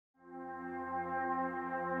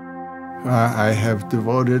I have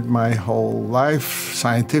devoted my whole life,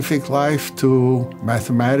 scientific life, to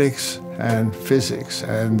mathematics and physics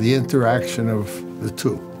and the interaction of the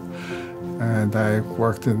two. And I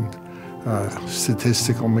worked in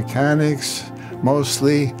statistical mechanics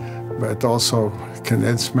mostly, but also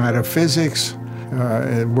condensed matter physics.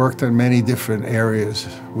 And worked in many different areas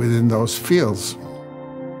within those fields.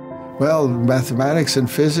 Well, mathematics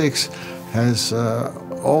and physics has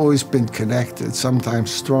always been connected,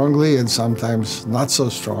 sometimes strongly and sometimes not so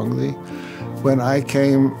strongly. When I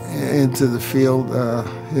came into the field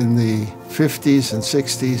in the 50s and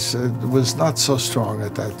 60s, it was not so strong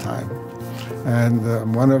at that time.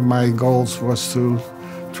 And one of my goals was to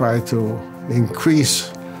try to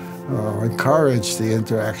increase or encourage the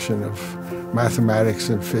interaction of mathematics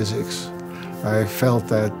and physics. I felt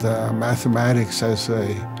that mathematics has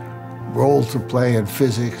a role to play in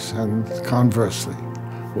physics and conversely.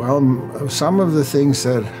 Well, some of the things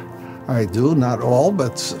that I do, not all,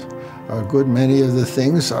 but a good many of the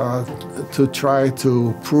things are to try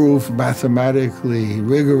to prove mathematically,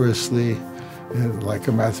 rigorously, like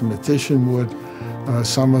a mathematician would,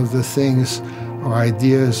 some of the things or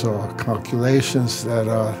ideas or calculations that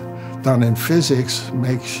are done in physics,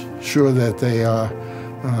 make sure that they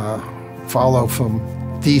follow from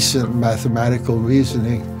decent mathematical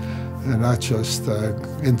reasoning and not just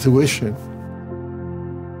intuition.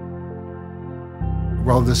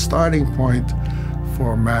 Well, the starting point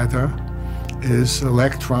for matter is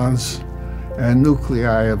electrons and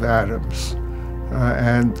nuclei of atoms,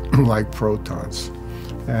 and like protons.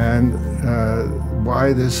 And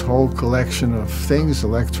why this whole collection of things,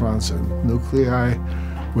 electrons and nuclei,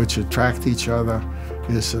 which attract each other,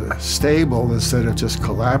 is stable instead of just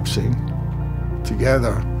collapsing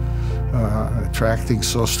together, attracting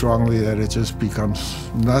so strongly that it just becomes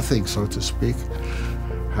nothing, so to speak.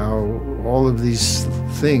 How all of these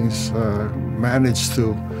things manage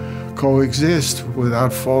to coexist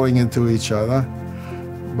without falling into each other,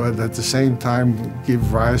 but at the same time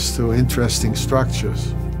give rise to interesting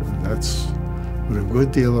structures. That's what a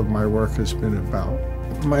good deal of my work has been about.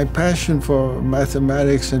 My passion for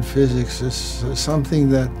mathematics and physics is something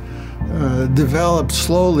that developed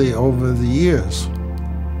slowly over the years.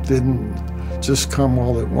 Didn't just come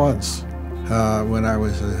all at once. When I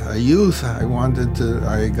was a youth,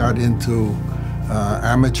 I got into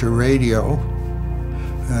amateur radio,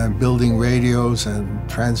 building radios and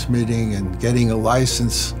transmitting and getting a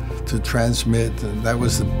license to transmit, and that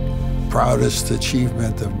was the proudest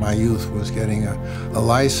achievement of my youth, was getting a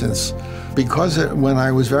license. Because when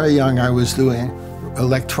I was very young, I was doing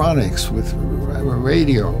electronics with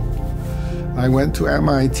radio. I went to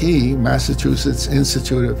MIT, Massachusetts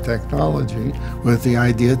Institute of Technology, with the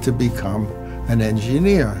idea to become an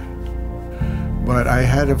engineer. But I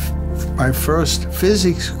had my first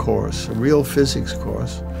physics course, a real physics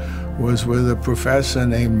course, was with a professor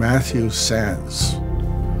named Matthew Sands.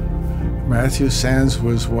 Matthew Sands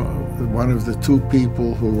was one of the two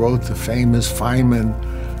people who wrote the famous Feynman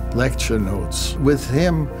lecture notes. With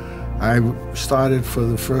him, I started for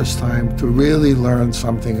the first time to really learn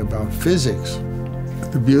something about physics,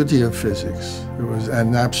 the beauty of physics. It was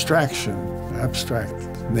an abstract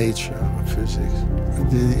nature of physics.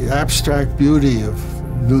 The abstract beauty of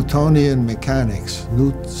Newtonian mechanics,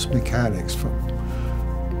 Newton's mechanics,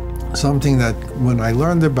 something that when I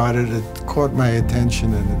learned about it, it caught my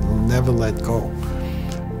attention and it will never let go.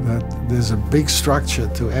 That there's a big structure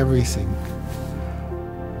to everything.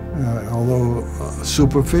 Although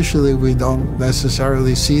superficially we don't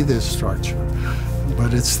necessarily see this structure,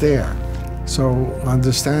 but it's there. So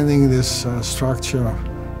understanding this structure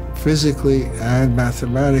physically and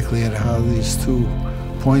mathematically, and how these two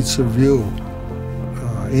points of view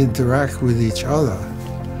interact with each other,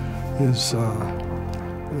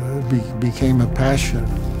 became a passion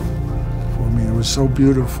for me. It was so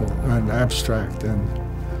beautiful and abstract,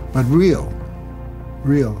 but real,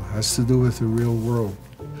 has to do with the real world.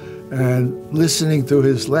 And listening to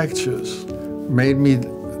his lectures made me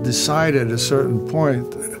decide at a certain point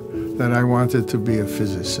that I wanted to be a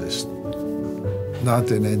physicist, not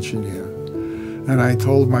an engineer. And I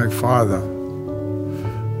told my father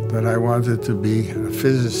that I wanted to be a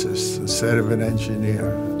physicist instead of an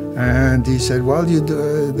engineer. And he said, well,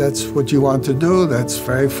 that's what you want to do, that's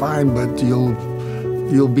very fine, but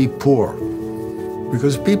you'll be poor.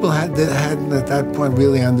 Because people hadn't at that point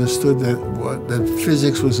really understood that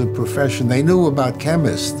physics was a profession. They knew about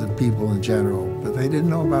chemists, the people in general, but they didn't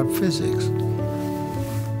know about physics.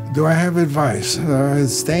 Do I have advice?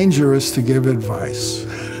 It's dangerous to give advice,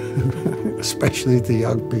 especially to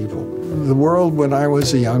young people. The world when I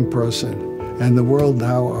was a young person and the world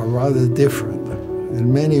now are rather different.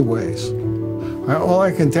 in many ways. All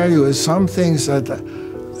I can tell you is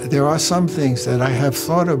there are some things that I have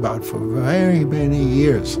thought about for very many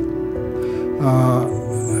years.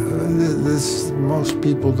 Most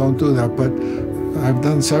people don't do that, but I've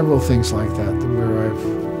done several things like that, where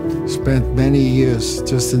I've spent many years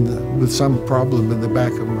just with some problem in the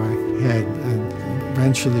back of my head, and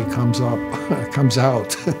eventually comes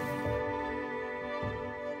out.